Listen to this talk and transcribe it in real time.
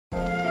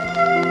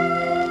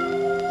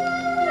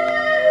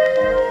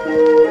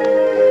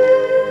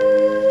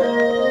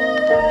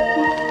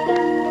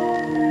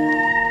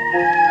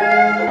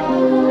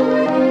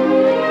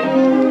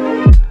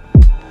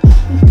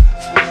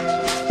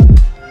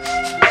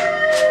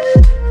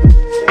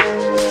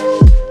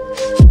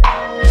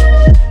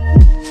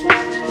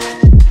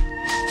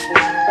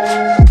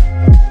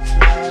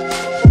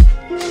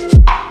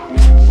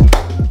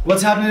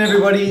happening,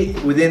 everybody?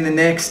 Within the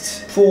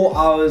next 4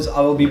 hours, I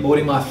will be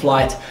boarding my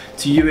flight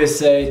to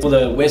USA for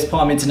the West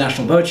Palm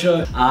International Boat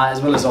Show, as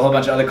well as a whole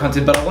bunch of other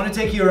content. But I want to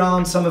take you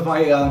around some of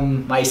my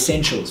my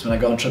essentials when I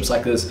go on trips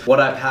like this. What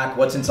I pack,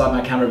 what's inside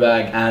my camera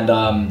bag,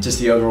 and just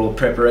the overall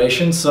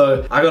preparation.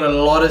 So I got a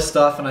lot of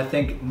stuff, and I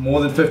think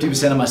more than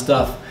 50% of my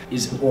stuff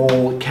is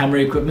all camera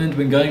equipment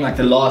when going. Like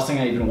the last thing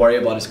I even worry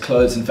about is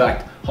clothes. In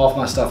fact, half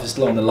my stuff is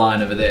still on the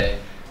line over there.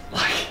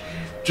 Like,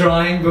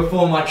 drying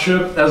before my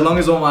trip. As long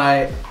as all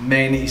my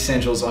main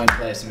essentials are in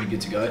place, and we're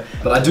good to go.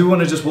 But I do want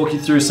to just walk you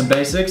through some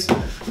basics.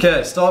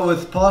 Okay, start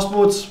with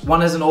passports.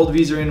 One has an old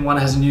visa in, one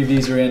has a new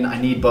visa in.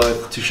 I need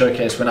both to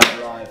showcase when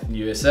I arrive in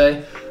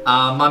USA.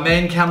 My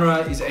main camera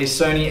is a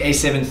Sony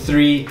a7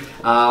 III.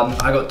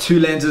 I got two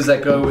lenses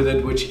that go with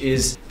it, which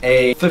is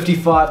a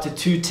 55 to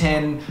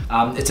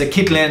 210. It's a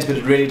kit lens, but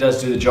it really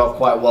does do the job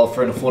quite well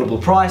for an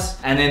affordable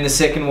price. And then the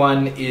second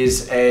one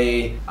is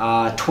a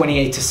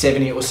 28 to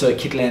 70, also a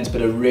kit lens,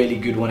 but a really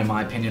good one in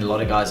my opinion. A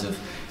lot of guys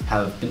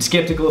have been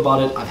skeptical about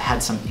it. I've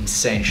had some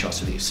insane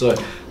shots with these. So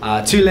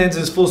two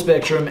lenses, full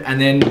spectrum, and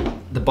then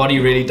the body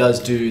really does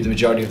do the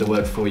majority of the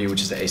work for you,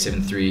 which is the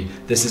a7 III.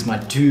 This is my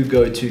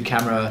go-to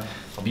camera.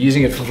 I'll be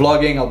using it for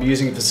vlogging, I'll be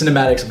using it for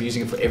cinematics, I'll be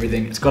using it for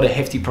everything. It's got a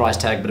hefty price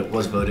tag, but it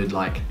was voted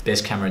like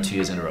best camera 2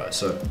 years in a row.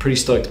 So I'm pretty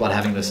stoked about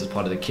having this as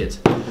part of the kit.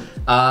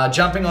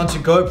 Jumping onto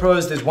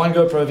GoPros, there's one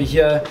GoPro over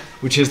here,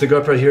 which is the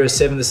GoPro Hero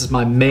 7. This is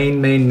my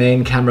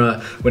main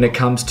camera when it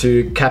comes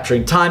to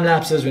capturing time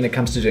lapses, when it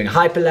comes to doing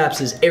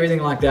hyperlapses, everything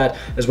like that,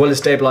 as well as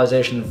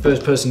stabilization and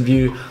first person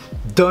view.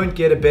 Don't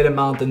get a better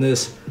mount than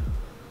this.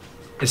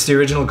 It's the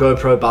original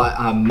GoPro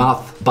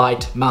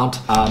bite mount.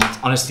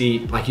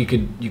 Honestly, like you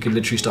could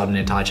literally start an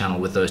entire channel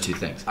with those two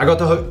things. I got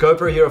the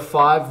GoPro Hero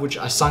 5, which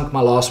I sunk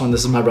my last one.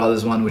 This is my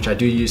brother's one, which I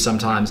do use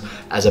sometimes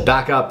as a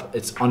backup.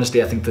 It's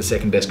honestly, I think, the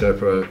second best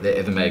GoPro they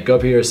ever made.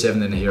 GoPro Hero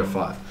 7 and the Hero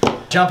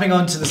 5. Jumping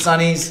on to the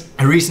sunnies,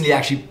 I recently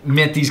actually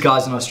met these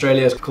guys in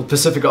Australia. It's called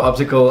Pacifica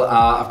Optical.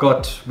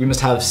 We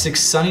must have 6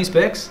 sunny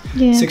specs,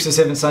 yeah. 6 or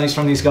 7 sunnies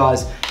from these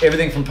guys.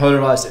 Everything from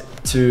polarized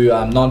to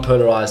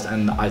non-polarized,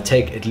 and I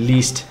take at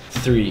least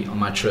 3 on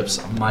my trips.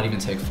 I might even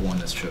take 4 on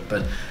this trip,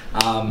 but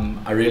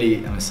I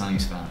really am a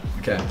sunnies fan.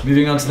 Okay,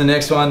 moving on to the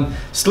next one.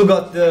 Still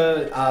got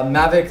the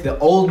Mavic, the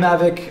old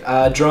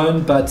Mavic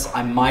drone, but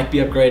I might be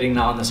upgrading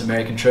now on this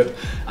American trip.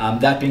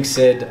 That being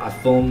said, I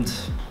filmed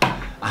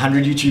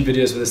 100 YouTube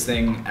videos with this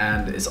thing,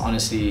 and it's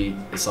honestly,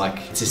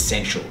 it's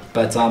essential.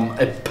 But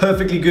a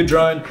perfectly good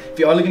drone. If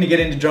you are looking to get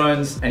into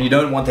drones and you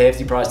don't want the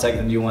hefty price tag,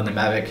 then you want the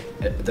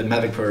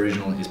Mavic Pro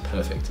Original is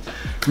perfect.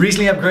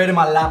 Recently upgraded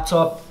my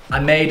laptop. I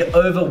made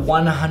over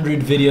 100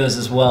 videos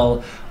as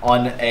well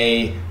on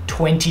a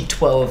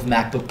 2012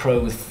 MacBook Pro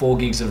with 4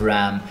 gigs of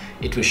RAM.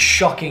 It was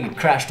shocking, it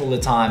crashed all the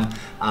time,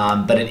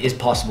 but it is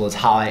possible. It's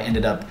how I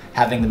ended up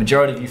having the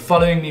majority of you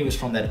following me was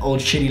from that old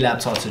shitty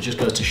laptop, so it just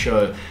goes to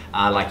show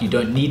like you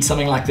don't need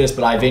something like this,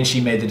 but I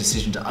eventually made the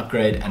decision to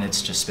upgrade, and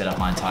it's just sped up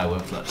my entire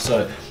workflow.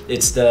 So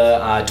it's the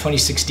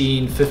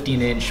 2016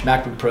 15-inch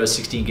MacBook Pro,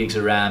 16 gigs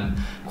of RAM,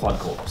 quad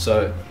core.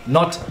 So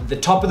not the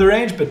top of the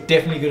range, but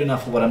definitely good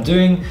enough for what I'm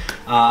doing.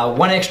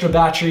 1 extra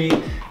battery,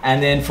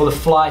 and then for the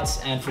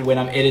flights and for when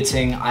I'm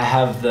editing, I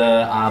have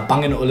the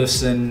Bang &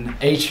 Olufsen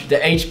the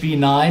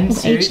HB9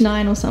 series.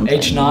 H9 or something.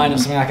 H9 or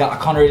something like that. I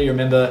can't really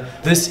remember.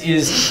 This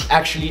is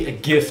actually a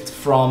gift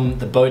from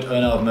the boat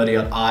owner of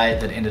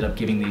Yachts that ended up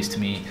giving these to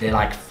me. They're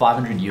like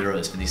 500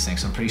 euros for these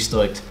things, so I'm pretty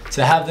stoked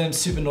to have them.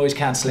 Super noise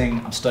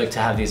cancelling. I'm stoked to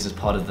have these as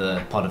part of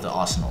the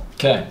arsenal.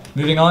 Okay,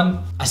 moving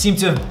on. I seem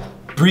to have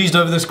breezed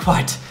over this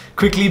quite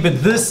quickly,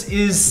 but this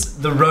is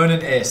the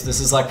Ronin S. This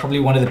is like probably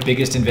one of the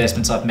biggest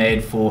investments I've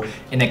made for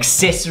an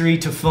accessory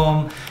to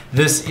film.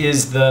 This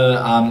is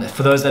the,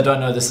 for those that don't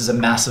know, this is a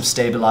massive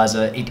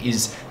stabilizer. It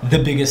is the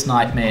biggest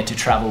nightmare to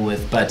travel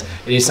with, but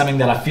it is something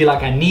that I feel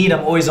like I need.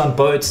 I'm always on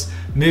boats,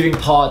 moving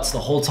parts the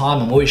whole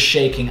time. I'm always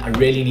shaking. I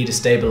really need a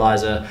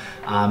stabilizer.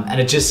 And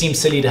it just seems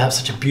silly to have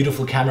such a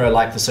beautiful camera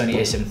like the Sony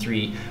a7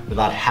 III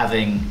without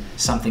having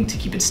something to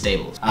keep it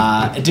stable.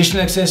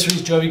 Additional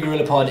accessories, Joby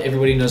Gorilla Pod.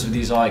 Everybody knows what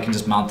these are. You can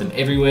just mount them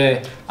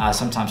everywhere.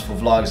 Sometimes for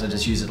vlogs, I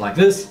just use it like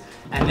this.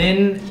 And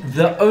then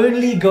the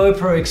only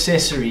GoPro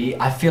accessory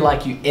I feel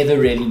like you ever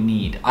really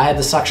need. I had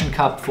the suction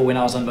cup for when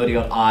I was on Motor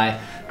Yacht I.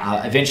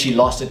 Eventually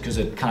lost it because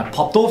it kind of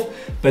popped off.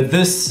 But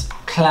this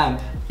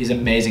clamp is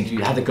amazing.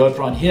 You have the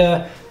GoPro on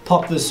here,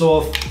 pop this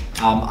off.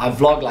 I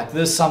vlog like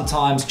this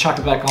sometimes, chuck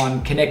it back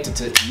on, connect it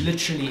to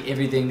literally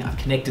everything. I've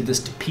connected this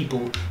to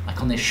people,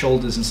 like on their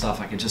shoulders and stuff.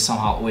 Like it just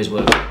somehow always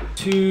works.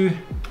 2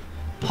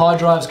 hard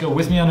drives go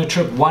with me on a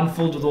trip, 1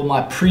 filled with all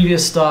my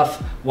previous stuff,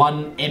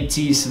 1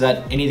 empty, so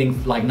that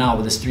anything like now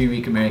with this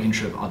 3-week American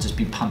trip, I'll just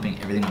be pumping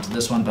everything onto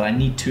this one, but I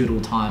need 2 at all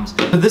times.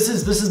 But this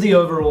is the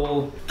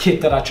overall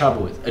kit that I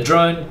travel with. A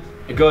drone,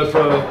 a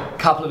GoPro, a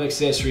couple of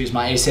accessories,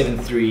 my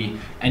a7 III,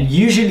 and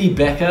usually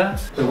Becca,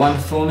 the one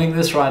filming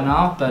this right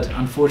now, but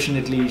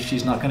unfortunately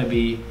she's not going to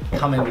be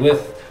coming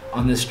with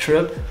on this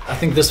trip. I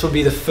think this will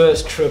be the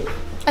first trip.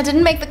 I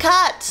didn't make the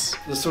cut.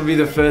 This will be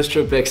the first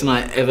trip Bex and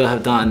I ever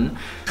have done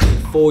in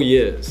 4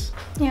 years.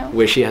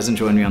 where she hasn't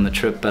joined me on the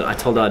trip, but I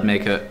told her I'd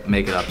make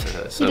it up to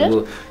her.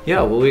 So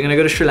we're gonna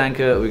go to Sri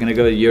Lanka, we're gonna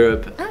go to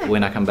Europe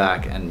when I come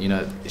back, and you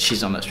know,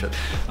 she's on this trip.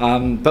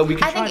 But we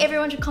can I think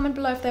everyone should comment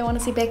below if they want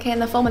to see Becca in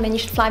the film, and then you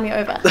should fly me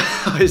over.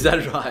 Is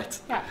that right?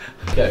 Yeah.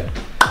 Okay,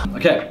 I'm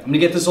gonna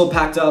get this all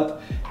packed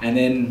up, and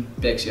then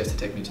Bex, you have to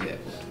take me to the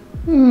airport.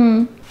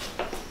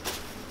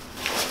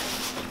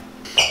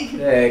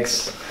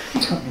 Bex.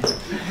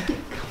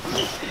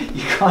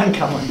 You can't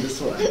come on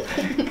this way.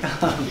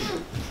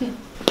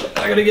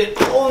 I gotta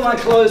get all my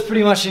clothes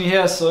pretty much in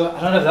here, so I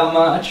don't have that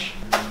much.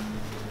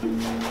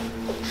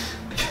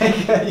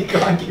 You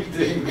can't keep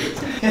doing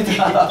this. It's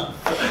up.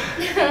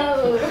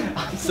 No.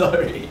 I'm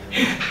sorry.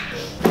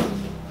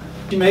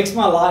 She makes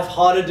my life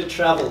harder to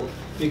travel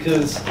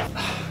because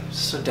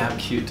so damn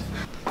cute.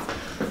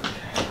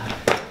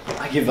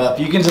 I give up.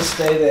 You can just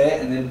stay there,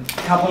 and then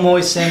a couple more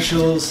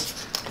essentials.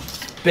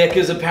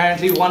 Becca's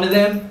apparently one of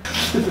them.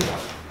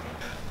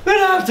 That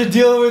I have to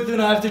deal with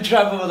when I have to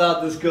travel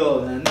without this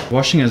girl, man.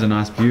 Washing has a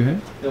nice view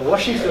here. The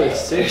washing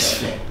goes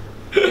seriously.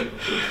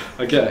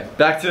 Okay,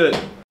 back to it.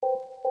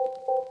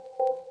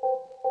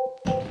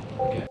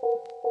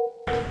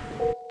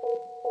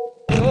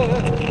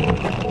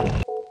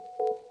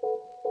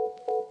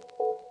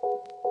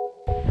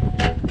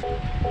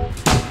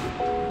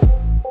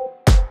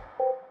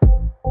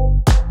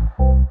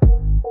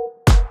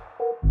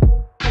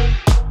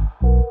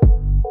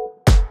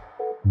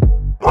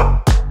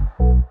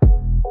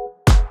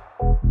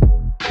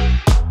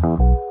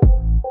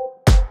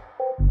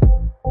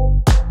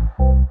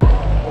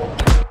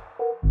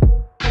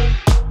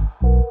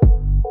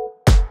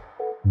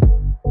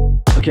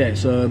 Okay,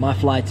 so my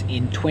flight's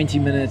in 20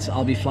 minutes.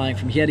 I'll be flying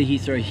from here to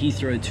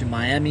Heathrow to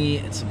Miami.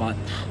 It's about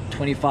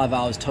 25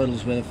 hours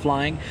total's worth of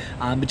flying.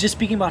 But just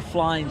speaking about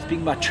flying,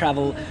 speaking about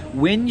travel,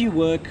 when you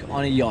work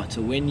on a yacht,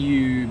 or when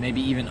you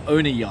maybe even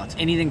own a yacht,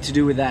 anything to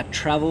do with that,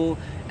 travel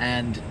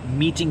and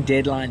meeting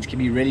deadlines can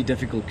be really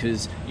difficult,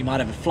 because you might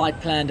have a flight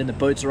planned and the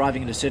boat's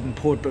arriving at a certain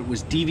port but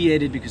was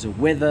deviated because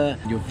of weather.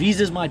 Your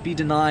visas might be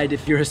denied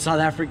if you're a South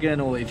African,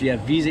 or if you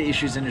have visa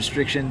issues and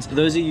restrictions. For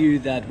those of you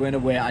that weren't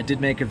aware, I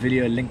did make a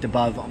video linked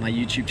above on my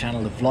YouTube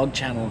channel, the vlog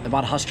channel,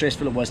 about how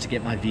stressful it was to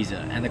get my visa.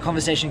 And the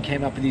conversation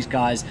came up with these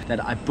guys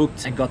that I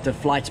booked and got the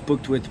flights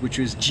booked with, which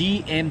was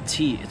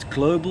GMT. It's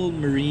Global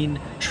Marine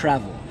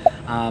Travel.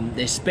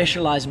 They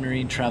specialize in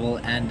marine travel,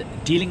 and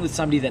dealing with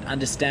somebody that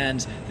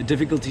understands the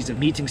difficulties of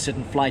meeting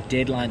certain flight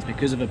deadlines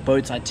because of a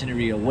boat's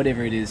itinerary or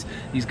whatever it is.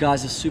 These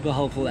guys are super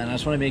helpful, and I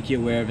just want to make you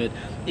aware of it.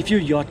 If you're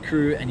a yacht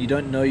crew and you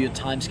don't know your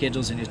time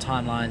schedules and your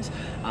timelines,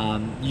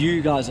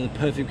 you guys are the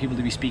perfect people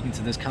to be speaking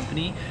to this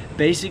company.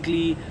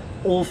 Basically,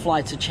 all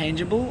flights are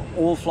changeable,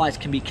 all flights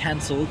can be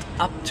cancelled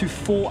up to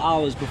 4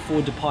 hours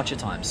before departure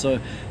time. So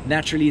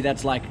naturally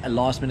that's like a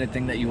last minute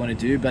thing that you want to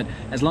do, but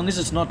as long as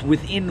it's not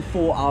within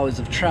 4 hours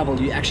of travel,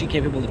 you're actually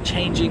capable of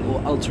changing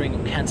or altering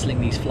or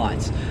cancelling these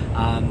flights.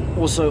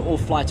 Also, all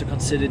flights are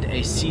considered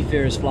a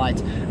seafarer's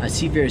flight, a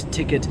seafarer's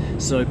ticket,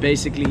 so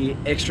basically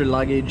extra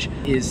luggage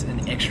is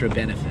an extra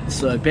benefit.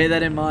 So bear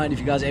that in mind if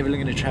you guys are ever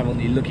looking to travel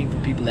and you're looking for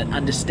people that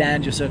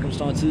understand your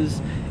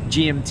circumstances.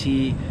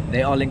 GMT,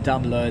 they are linked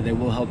down below. They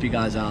will help you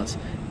guys out.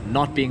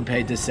 Not being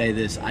paid to say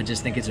this, I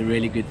just think it's a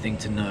really good thing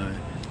to know,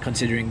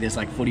 considering there's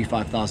like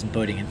 45,000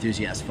 boating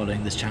enthusiasts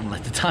following this channel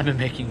at the time of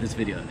making this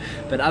video.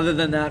 But other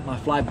than that, my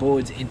flight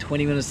boards in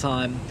 20 minutes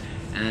time,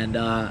 and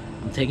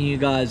I'm taking you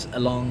guys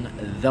along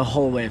the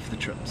whole way for the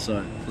trip.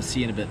 So we'll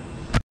see you in a bit.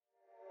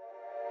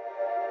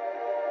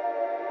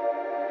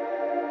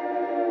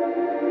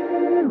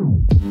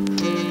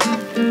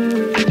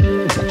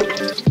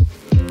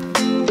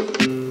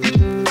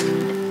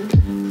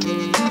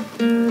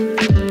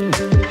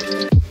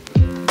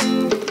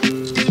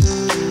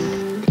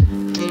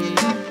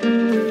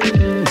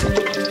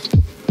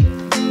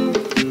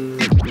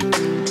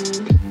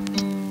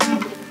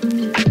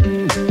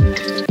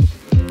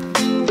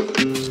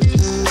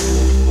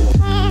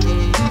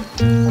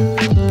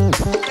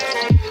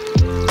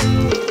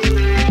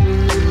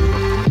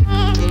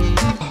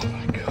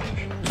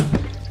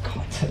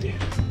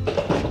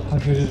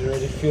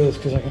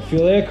 Because I can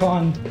feel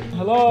aircon.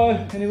 Hello,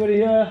 anybody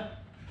here?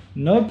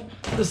 Nope.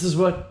 This is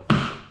what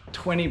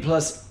 20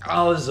 plus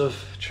hours of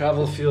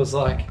travel feels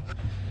like.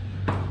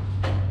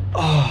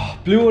 Oh,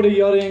 Blue Water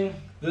Yachting.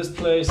 This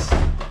place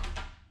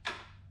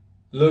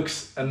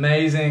looks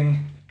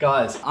amazing.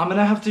 Guys, I'm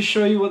gonna have to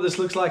show you what this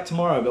looks like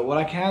tomorrow, but what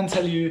I can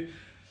tell you,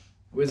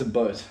 where's a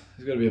boat?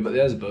 There's gotta be a boat,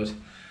 there's a boat.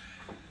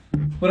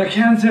 What I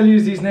can tell you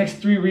is these next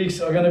 3 weeks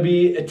are going to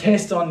be a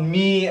test on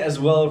me as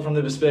well, from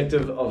the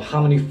perspective of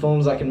how many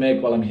films I can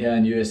make while I'm here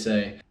in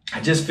USA.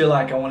 I just feel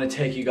like I want to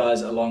take you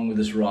guys along with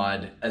this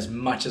ride as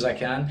much as I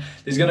can.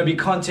 There's going to be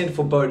content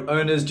for boat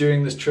owners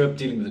during this trip,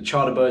 dealing with the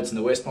charter boats and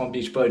the West Palm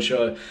Beach Boat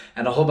Show,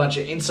 and a whole bunch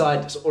of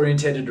insights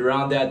orientated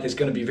around that. There's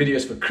going to be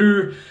videos for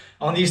crew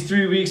on these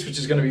 3 weeks, which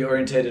is going to be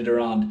orientated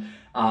around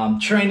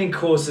training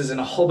courses and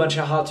a whole bunch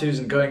of how-tos,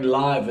 and going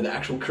live with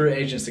actual crew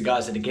agents, the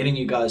guys that are getting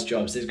you guys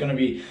jobs. There's going to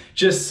be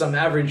just some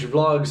average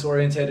vlogs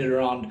orientated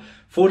around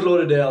Fort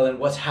Lauderdale and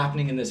what's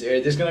happening in this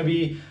area. There's going to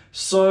be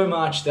so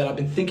much that I've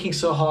been thinking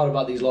so hard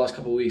about these last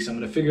couple of weeks. I'm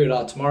going to figure it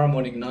out. Tomorrow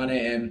morning, 9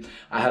 a.m,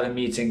 I have a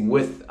meeting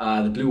with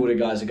the Blue Water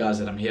guys, the guys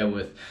that I'm here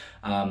with,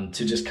 to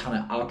just kind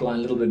of outline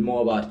a little bit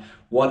more about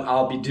what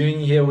I'll be doing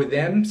here with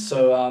them.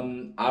 So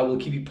I will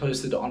keep you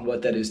posted on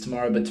what that is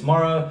tomorrow. But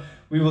tomorrow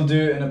we will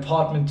do an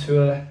apartment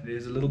tour.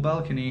 There's a little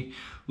balcony.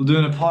 We'll do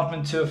an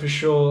apartment tour for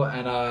sure,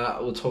 and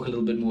we'll talk a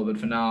little bit more. But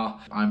for now,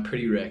 I'm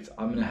pretty wrecked.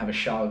 I'm going to have a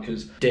shower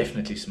because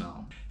definitely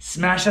smell.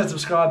 Smash that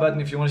subscribe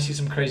button if you want to see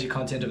some crazy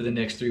content over the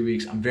next 3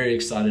 weeks. I'm very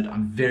excited.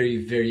 I'm very,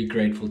 very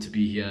grateful to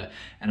be here.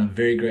 And I'm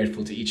very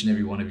grateful to each and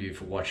every one of you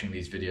for watching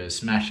these videos,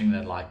 smashing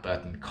that like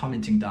button,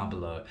 commenting down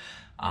below.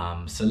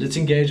 So let's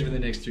engage over the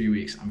next 3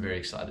 weeks. I'm very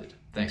excited.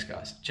 Thanks,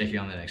 guys. Check you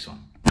on the next one.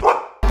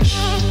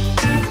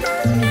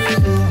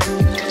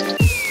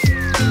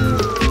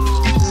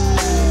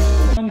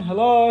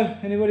 Hello?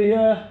 Anybody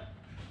here?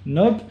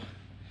 Nope.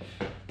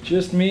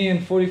 Just me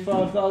and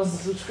 45,000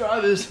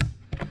 subscribers.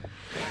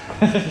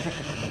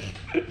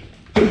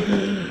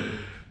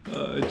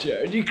 Oh,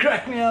 Jared, you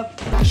crack me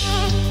up.